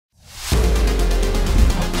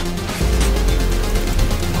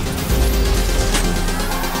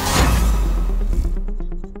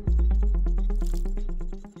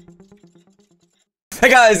Hey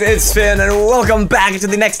guys, it's Finn, and welcome back to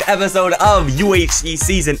the next episode of UHC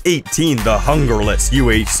Season 18, the Hungerless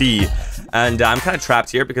UHC. And I'm kind of trapped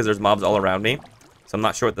here because there's mobs all around me. So I'm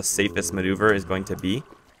not sure what the safest maneuver is going to be.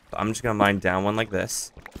 But I'm just going to mine down one like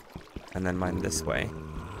this. And then mine this way.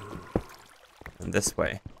 And this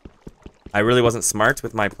way. I really wasn't smart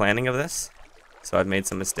with my planning of this. So I've made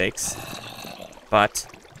some mistakes. But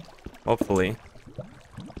hopefully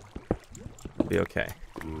it'll be okay.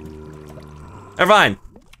 We're fine.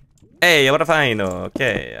 Hey, what a fine.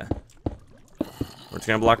 Okay. We're just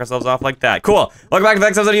gonna block ourselves off like that. Cool. Welcome back to the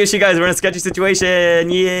next episode of UHC, guys. We're in a sketchy situation.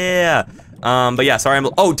 Yeah. But yeah, sorry.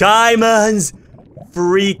 Oh, diamonds.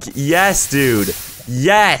 Freak. Yes, dude.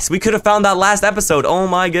 Yes. We could have found that last episode. Oh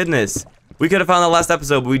my goodness. We could have found that last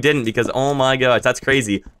episode, but we didn't because, oh my gosh, that's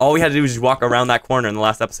crazy. All we had to do was just walk around that corner in the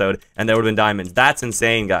last episode, and there would have been diamonds. That's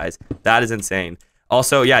insane, guys. That is insane.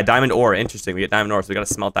 Also, yeah, diamond ore. Interesting. We get diamond ore, so we gotta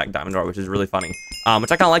smelt that diamond ore, which is really funny. Which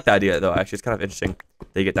I kind of like the idea, though. Actually, it's kind of interesting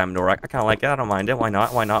that you get diamond ore. I kind of like it. I don't mind it. Why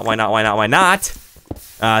not? Why not? Why not? Why not? Why not?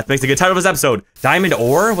 It makes a good title of this episode. Diamond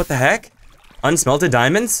ore? What the heck? Unsmelted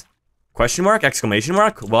diamonds? Question mark? Exclamation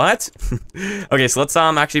mark? What? Okay, so let's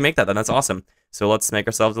actually make that then. That's awesome. So let's make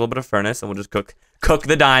ourselves a little bit of furnace, and we'll just cook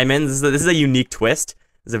the diamonds. This is a unique twist.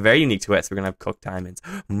 This is a very unique twist. We're gonna have cooked diamonds.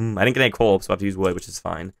 I didn't get any coal, so I have to use wood, which is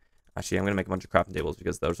fine. Actually, I'm gonna make a bunch of crafting tables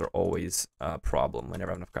because those are always a problem. I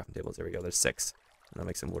never have enough crafting tables. There we go. There's 6. And I'll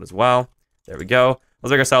make some wood as well. There we go.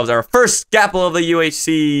 Let's make ourselves our first gapple of the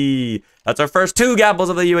UHC. That's our first 2 gapples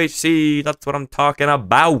of the UHC. That's what I'm talking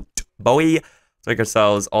about, boy. Let's make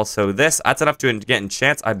ourselves also this. That's enough to get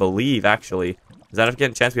enchants, I believe. Actually, is that enough to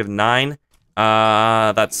get enchants? We have 9.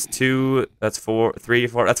 That's 2. That's 4. 3,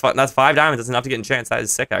 4. That's 5. That's 5 diamonds. That's enough to get enchants. That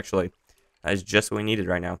is sick, actually. That is just what we needed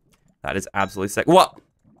right now. That is absolutely sick. What?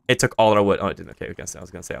 It took all our wood. Oh, it didn't. Okay, I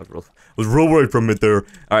was gonna say I was real worried from it there.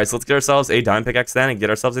 All right, so let's get ourselves a diamond pickaxe then and get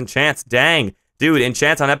ourselves enchants. Dang, dude,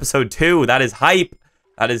 enchants on episode 2. That is hype.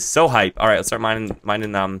 That is so hype. All right, let's start mining. Let's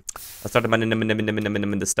start mining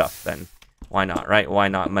the stuff then. Why not? Right? Why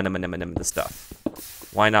not mining the stuff?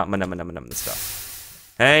 Why not mining the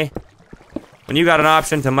stuff? Hey, when you got an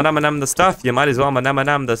option to mine the stuff, you might as well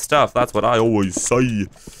mine the stuff. That's what I always say.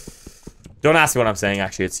 Don't ask me what I'm saying,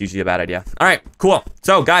 actually. It's usually a bad idea. All right, cool.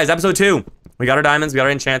 So, guys, episode 2. We got our diamonds. We got our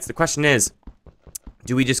enchants. The question is,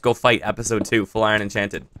 do we just go fight episode 2, full iron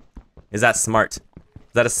enchanted? Is that smart?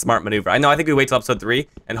 Is that a smart maneuver? I think we wait till episode 3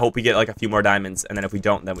 and hope we get, like, a few more diamonds. And then if we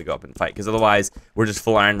don't, then we go up and fight. Because otherwise, we're just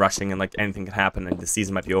full iron rushing and, like, anything could happen. And the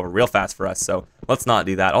season might be over real fast for us. So, let's not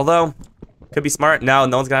do that. Although, could be smart. No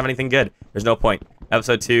one's going to have anything good. There's no point.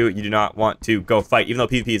 Episode 2, you do not want to go fight. Even though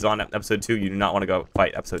PvP is on episode 2, you do not want to go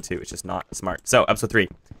fight episode 2. It's just not smart. So, episode 3.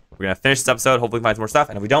 We're going to finish this episode, hopefully find some more stuff.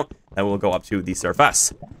 And if we don't, then we'll go up to the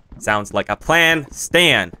surface. Sounds like a plan.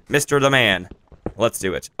 Stan, Mr. the Man. Let's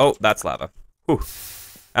do it. Oh, that's lava. Whew.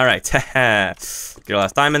 All right. Get our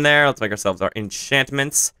last diamond there. Let's make ourselves our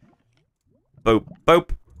enchantments. Boop,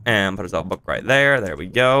 boop. And put ourselves a book right there. There we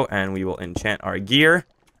go. And we will enchant our gear.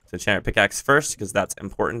 So, enchant our pickaxe first, because that's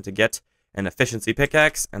important to get an efficiency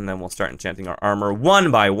pickaxe, and then we'll start enchanting our armor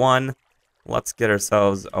one by one. Let's get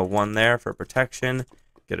ourselves a 1 there for protection.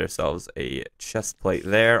 Get ourselves a chest plate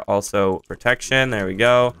there, also protection. There we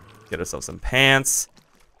go. Get ourselves some pants.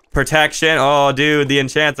 Protection. Oh, dude, the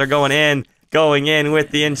enchants are going in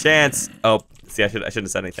with the enchants. Oh, see, I shouldn't have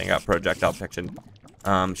said anything about projectile protection.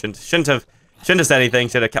 Shouldn't have said anything.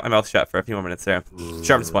 Should have kept my mouth shut for a few more minutes there.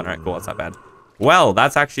 Sharpness 1. All right, cool. That's not bad. Well,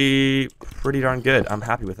 that's actually pretty darn good. I'm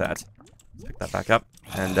happy with that. Pick that back up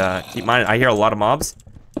and keep mining. I hear a lot of mobs,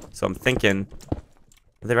 so I'm thinking,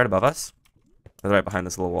 are they right above us? Or are they right behind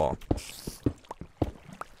this little wall?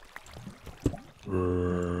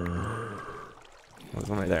 There's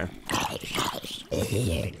one right there.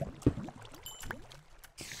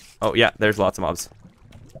 Oh yeah, there's lots of mobs.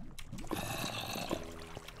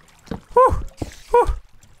 Whew. Whew.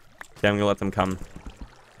 Okay, I'm gonna let them come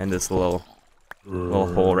in this little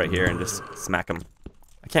hole right here and just smack them.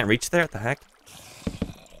 I can't reach there? What the heck?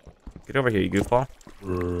 Get over here, you goofball.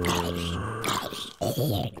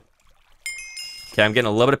 Okay, I'm getting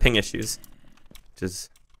a little bit of ping issues, which is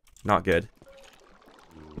not good.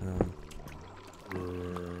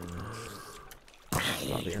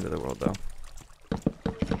 Not the end of the world, though.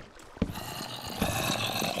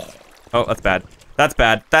 Oh, that's bad. That's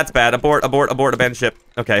bad. That's bad. Abort, abort, abort, abandon ship.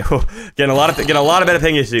 Okay, getting a lot of bit of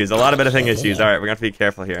ping issues. A lot of bit of ping issues. All right, we're gonna have to be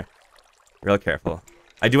careful here. Real careful.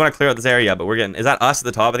 I do want to clear out this area, but we're getting... Is that us at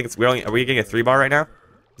the top? I think it's... Are we getting a 3 bar right now?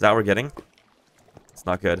 Is that what we're getting? It's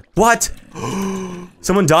not good. What?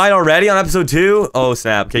 Someone died already on episode 2? Oh,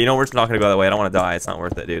 snap. Okay, you know, we're just not going to go that way. I don't want to die. It's not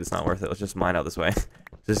worth it, dude. It's not worth it. Let's just mine out this way.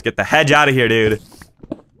 Just get the hedge out of here, dude.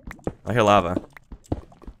 I hear lava.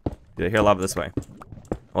 Dude, I hear lava this way.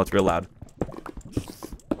 Oh, it's real loud.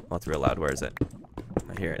 Oh, it's real loud. Where is it?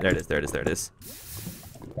 I hear it. There it is. There it is. There it is.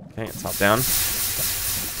 Okay, let's hop down.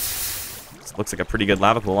 This looks like a pretty good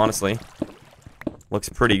lava pool, honestly. Looks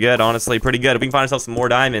pretty good, honestly. Pretty good. If we can find ourselves some more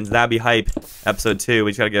diamonds, that'd be hype. Episode 2.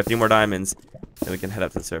 We just gotta get a few more diamonds. Then we can head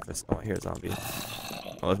up to the surface. Oh, I hear a zombie.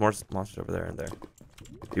 Oh, there's more monsters over there and there.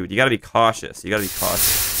 Dude, you gotta be cautious. You gotta be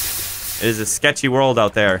cautious. It is a sketchy world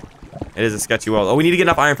out there. It is a sketchy world. Oh, we need to get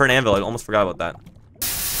enough iron for an anvil. I almost forgot about that.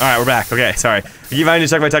 Alright, we're back. Okay, sorry. I keep having to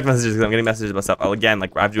check my text messages because I'm getting messages about stuff. Again,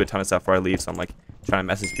 like, I have to do a ton of stuff before I leave, so I'm, like, trying to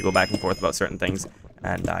message people back and forth about certain things.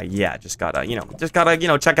 And, yeah, just gotta, you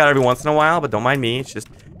know, check out every once in a while, but don't mind me. It's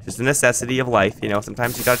just a necessity of life, you know.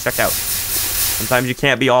 Sometimes you gotta check out. Sometimes you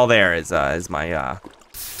can't be all there, as my,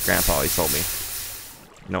 grandpa always told me.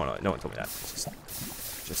 No one told me that. It's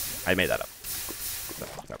just, I made that up. So,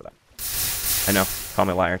 sorry about that. I know. Call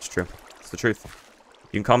me a liar. It's true. It's the truth.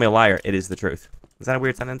 You can call me a liar. It is the truth. Is that a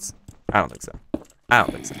weird sentence? I don't think so. I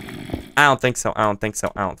don't think so. I don't think so. I don't think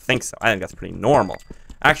so. I don't think so. I think that's pretty normal.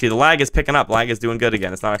 Actually, the lag is picking up. Lag is doing good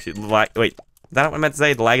again. It's not actually lag. Wait, is that what I meant to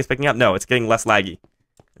say? The lag is picking up? No, it's getting less laggy.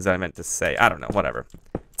 Is that what I meant to say? I don't know. Whatever.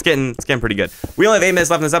 It's getting pretty good. We only have 8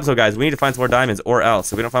 minutes left in this episode, guys. We need to find some more diamonds, or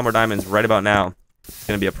else if we don't find more diamonds right about now, it's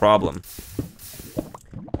gonna be a problem.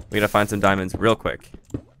 We gotta find some diamonds real quick.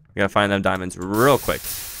 We gotta find them diamonds real quick.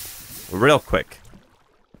 Real quick.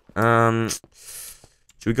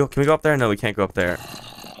 Should we go? Can we go up there? No, we can't go up there.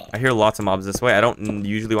 I hear lots of mobs this way. I don't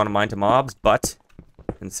usually want to mine to mobs, but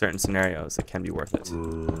in certain scenarios, it can be worth it.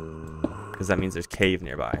 Because that means there's cave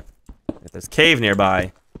nearby. If there's cave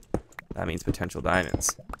nearby, that means potential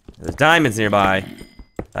diamonds. If there's diamonds nearby,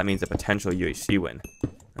 that means a potential UHC win.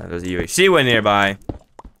 And if there's a UHC win nearby,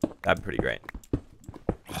 that'd be pretty great.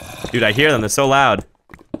 Dude, I hear them. They're so loud.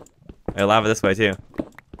 Hey, lava this way, too.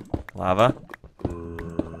 Lava.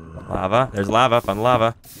 Lava. There's lava. Found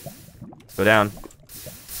lava. Let's go down.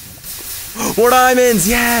 More diamonds!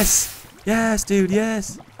 Yes! Yes, dude,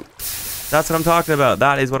 yes! That's what I'm talking about.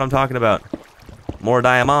 That is what I'm talking about. More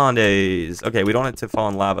diamonds. Okay, we don't want it to fall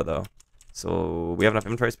in lava, though. So, we have enough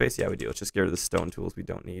inventory space? Yeah, we do. Let's just get rid of the stone tools we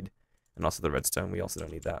don't need. And also the redstone. We also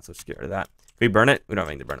don't need that, so let's just get rid of that. If we burn it, we don't have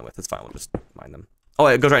anything to burn it with. It's fine. We'll just mine them. Oh,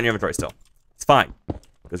 it goes right in your inventory still. It's fine.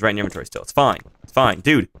 It goes right in your inventory still. It's fine. It's fine.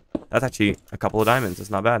 Dude, that's actually a couple of diamonds. It's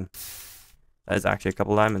not bad. That is actually a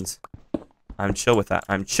couple of diamonds. I'm chill with that.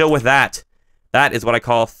 I'm chill with that. That is what I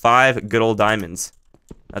call 5 good old diamonds.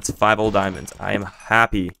 That's 5 old diamonds. I am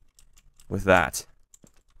happy with that.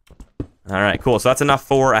 Alright, cool. So that's enough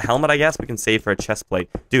for a helmet, I guess. We can save for a chest plate.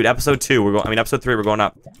 Dude, episode 2, episode 3, we're going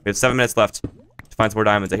up. We have 7 minutes left to find some more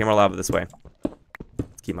diamonds. I hear more lava this way.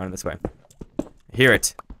 Let's keep mining this way. I hear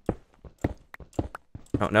it.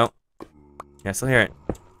 Oh, no. Yeah, I still hear it.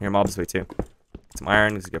 I hear mob this way, too. Get some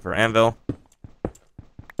iron. This is good for anvil.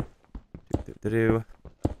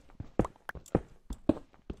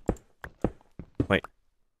 Wait.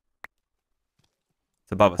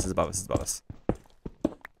 It's above us. It's above us. It's above us.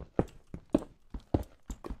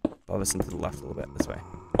 Above us and to the left a little bit. This way.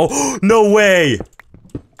 Oh, no way!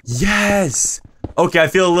 Yes! Okay, I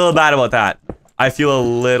feel a little bad about that. I feel a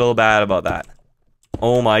little bad about that.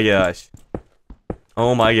 Oh my gosh.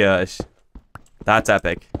 Oh my gosh. That's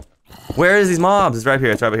epic. Where is these mobs? It's right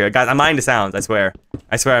here. It's right here. Guys, I mind the sounds. I swear.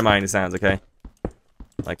 I swear I mind the sounds, okay?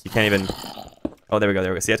 Like, you can't even... Oh, there we go.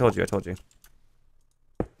 There we go. See, I told you. I told you.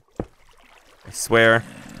 I swear.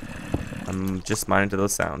 I'm just minding to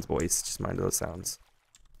those sounds, boys. Just minding to those sounds.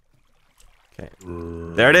 Okay.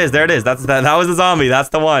 There it is. There it is. That was the zombie. That's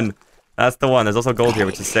the one. That's the one. There's also gold here,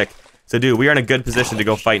 which is sick. So, dude, we are in a good position to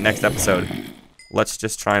go fight next episode. Let's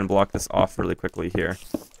just try and block this off really quickly here.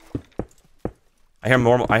 I hear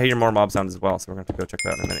more mob sounds as well, so we're gonna have to go check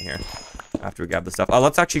that out in a minute here. After we grab the stuff. Oh,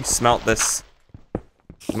 let's actually smelt this.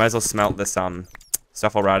 We might as well smelt this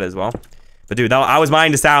stuff already as well. But dude, I was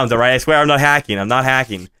minding the sounds, alright? I swear I'm not hacking. I'm not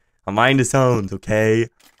hacking. I'm minding the sounds, okay?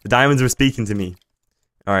 The diamonds were speaking to me.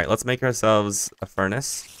 Alright, let's make ourselves a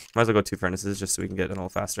furnace. Might as well go 2 furnaces just so we can get it a little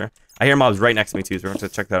faster. I hear mobs right next to me too, so we're going to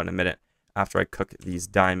check that out in a minute after I cook these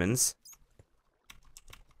diamonds.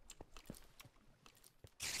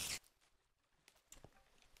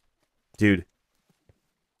 Dude.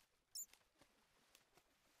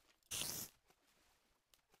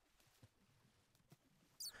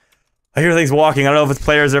 I hear things walking. I don't know if it's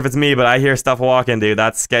players or if it's me, but I hear stuff walking, dude.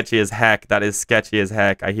 That's sketchy as heck. That is sketchy as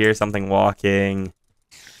heck. I hear something walking.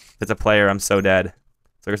 If it's a player, I'm so dead.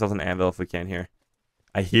 Let's look ourselves an anvil if we can here.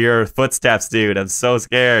 I hear footsteps, dude. I'm so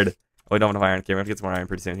scared. Oh, we don't have enough iron. Okay, we're gonna get some more iron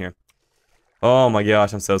pretty soon here. Oh my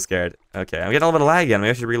gosh, I'm so scared. Okay, I'm getting a little bit of lag again.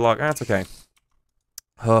 Maybe I should relog. Oh, that's okay.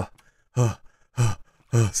 Oh,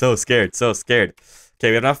 So scared, so scared. Okay,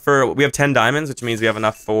 we have enough for, we have 10 diamonds, which means we have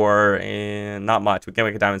enough for, not much. We can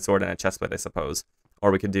make a diamond sword and a chestplate, I suppose. Or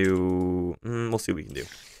we could do, we'll see what we can do.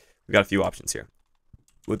 We got a few options here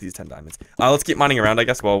with these 10 diamonds. Let's keep mining around, I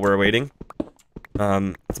guess, while we're waiting.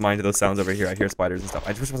 Let's mine to those sounds over here. I hear spiders and stuff. I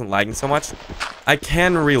just wish it wasn't lagging so much. I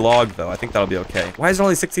can relog, though. I think that'll be okay. Why is there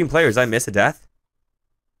only 16 players? Did I miss a death?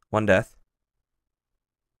 One death.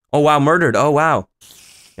 Oh, wow, murdered. Oh, wow.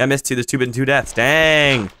 Yeah, I missed two. There's two deaths.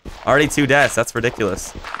 Dang. Already 2 deaths. That's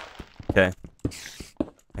ridiculous. Okay.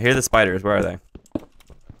 I hear the spiders. Where are they?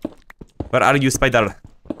 Where are you, spider?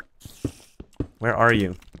 Where are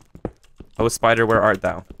you? Oh, spider, where art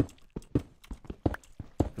thou?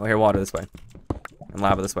 Oh, I hear water this way. And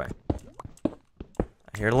lava this way.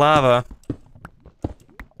 I hear lava.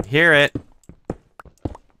 I hear it.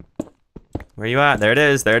 Where you at? There it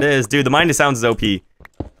is. There it is. Dude, the mine to sounds is OP. The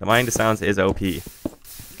mine to sounds is OP.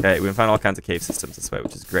 Okay, we can find all kinds of cave systems this way,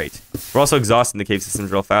 which is great. We're also exhausting the cave systems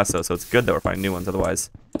real fast, though, so it's good that we're finding new ones. Otherwise,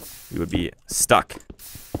 we would be stuck.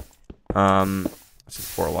 Let's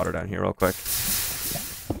just pour water down here real quick.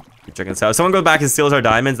 Keep checking this out. If someone goes back and steals our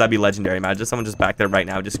diamonds, that'd be legendary. Imagine someone just back there right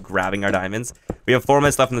now just grabbing our diamonds. We have 4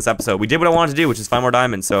 minutes left in this episode. We did what I wanted to do, which is find more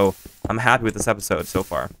diamonds, so I'm happy with this episode so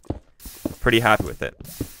far. Pretty happy with it.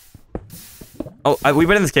 Oh, we've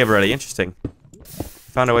been in this cave already. Interesting. We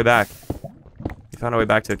found our way back. We found our way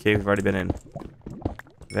back to a cave we've already been in.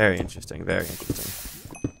 Very interesting. Very interesting.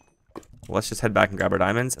 Well, let's just head back and grab our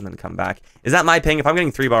diamonds and then come back. Is that my ping? If I'm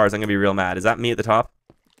getting 3 bars, I'm gonna be real mad. Is that me at the top?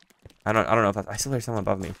 I don't know if that's, I still hear someone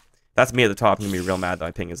above me. If that's me at the top, I'm gonna be real mad that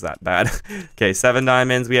my ping is that bad. Okay, 7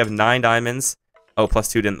 diamonds. We have 9 diamonds. Oh, plus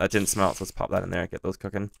 2 that didn't smelt, so let's pop that in there. Get those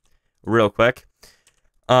cooking real quick.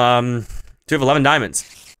 So we have 11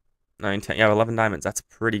 diamonds. 9, 10. Yeah, 11 diamonds. That's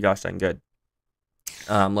pretty gosh dang good.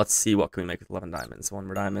 Let's see, what can we make with 11 diamonds? 1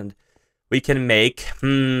 more diamond. We can make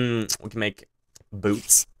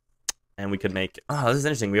boots. And we could make, oh, this is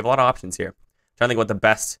interesting. We have a lot of options here. I'm trying to think what the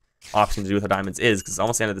best option to do with our diamonds is, because it's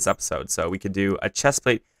almost the end of this episode. So we could do a chest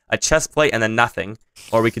plate and then nothing.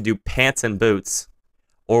 Or we could do pants and boots.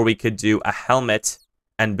 Or we could do a helmet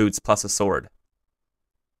and boots plus a sword.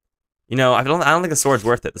 You know, I don't think the sword's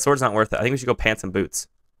worth it. The sword's not worth it. I think we should go pants and boots.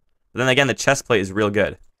 But then again, the chest plate is real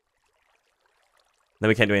good. Then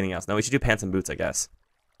we can't do anything else. No, we should do pants and boots, I guess.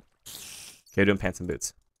 Okay, we're doing pants and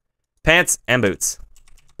boots. Pants and boots.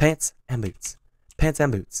 Pants and boots. Pants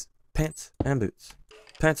and boots. Pants and boots.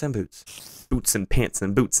 Pants and boots. Boots and pants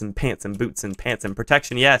and boots and pants and boots and pants and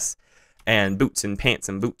protection, yes. And boots and pants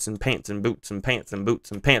and boots and pants and boots and pants and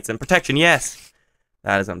boots and pants and protection, yes.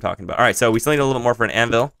 That is what I'm talking about. All right, so we still need a little bit more for an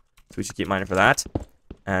anvil, so we should keep mining for that.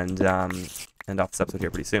 And end off this episode here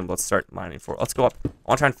pretty soon. But let's start mining for. Let's go up. I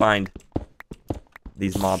want to try and find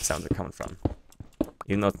these mob sounds are coming from,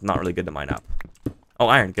 even though it's not really good to mine up. Oh,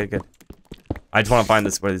 iron, good, good. I just want to find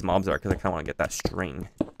this where these mobs are because I kind of want to get that string.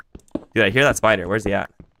 Dude, I hear that spider. Where's he at?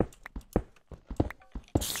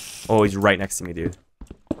 Oh, he's right next to me, dude.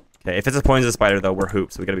 Okay, if it's a poisonous spider, though, we're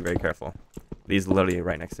hooped, so we gotta be very careful. But he's literally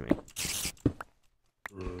right next to me.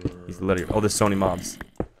 He's literally... Oh, there's so many mobs.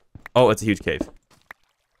 Oh, it's a huge cave.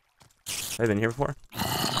 Have I been here before?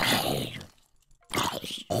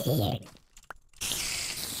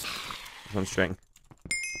 One string.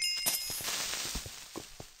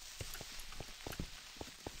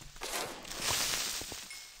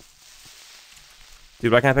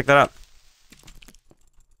 Dude, why can't I pick that up?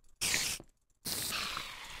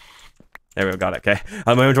 There we go, got it, okay.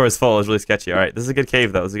 My inventory is full, it's really sketchy. Alright, this is a good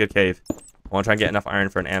cave, though. This is a good cave. I want to try and get enough iron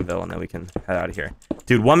for an anvil, and then we can head out of here.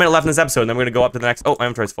 Dude, 1 minute left in this episode, and then we're going to go up to the next... Oh, my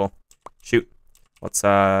inventory's full. Shoot. Let's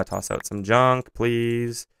toss out some junk,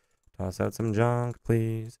 please. Toss out some junk,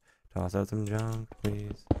 please. Toss out some junk,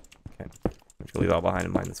 please. Okay. I'm just going to leave it all behind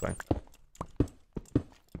and mine this way.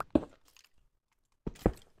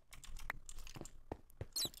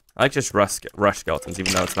 I like just rush skeletons,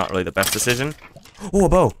 even though it's not really the best decision. Oh, a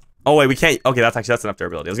bow. Oh, wait, we can't... Okay, that's enough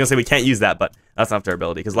durability. I was going to say we can't use that, but that's enough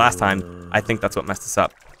durability. Because last time, I think that's what messed us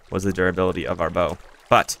up, was the durability of our bow.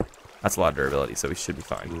 But that's a lot of durability, so we should be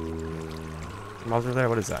fine. Mobs over there?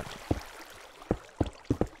 What is that?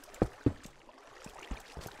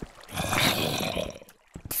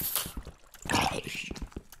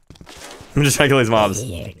 I'm just trying to kill these mobs.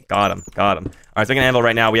 Got him. Got him. Alright, so make an anvil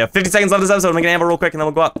right now. We have 50 seconds left this episode. Make an anvil real quick, and then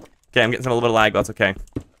we'll go up. Okay, I'm getting a little bit of lag, but that's okay.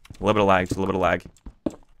 A little bit of lag, just a little bit of lag.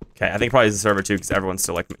 Okay, I think probably it's the server too, because everyone's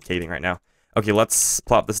still like caving right now. Okay, let's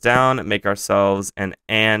plop this down, make ourselves an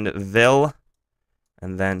anvil,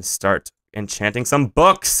 and then start enchanting some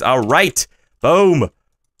books. Alright, boom.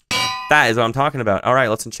 That is what I'm talking about. Alright,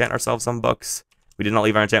 let's enchant ourselves some books. We did not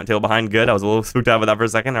leave our enchantment table behind. Good. I was a little spooked out with that for a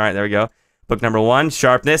second. All right, there we go. Book number 1,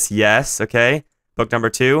 sharpness. Yes, okay. Book number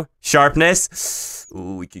 2, sharpness.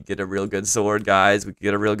 Ooh, we could get a real good sword, guys. We could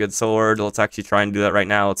get a real good sword. Let's actually try and do that right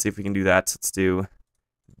now. Let's see if we can do that. Let's do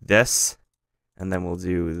this, and then we'll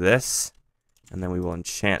do this, and then we will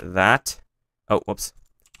enchant that. Oh, whoops.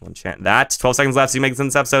 We'll enchant that. 12 seconds left, so you make this in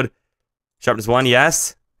this episode. Sharpness 1,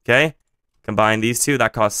 yes. Okay. Combine these two.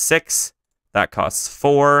 That costs 6. That costs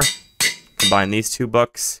 4. Combine these 2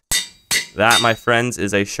 books. That, my friends,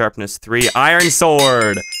 is a sharpness 3 iron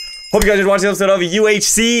sword. Hope you guys enjoyed watching this episode of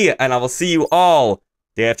UHC, and I will see you all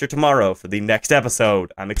day after tomorrow for the next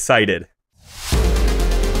episode. I'm excited.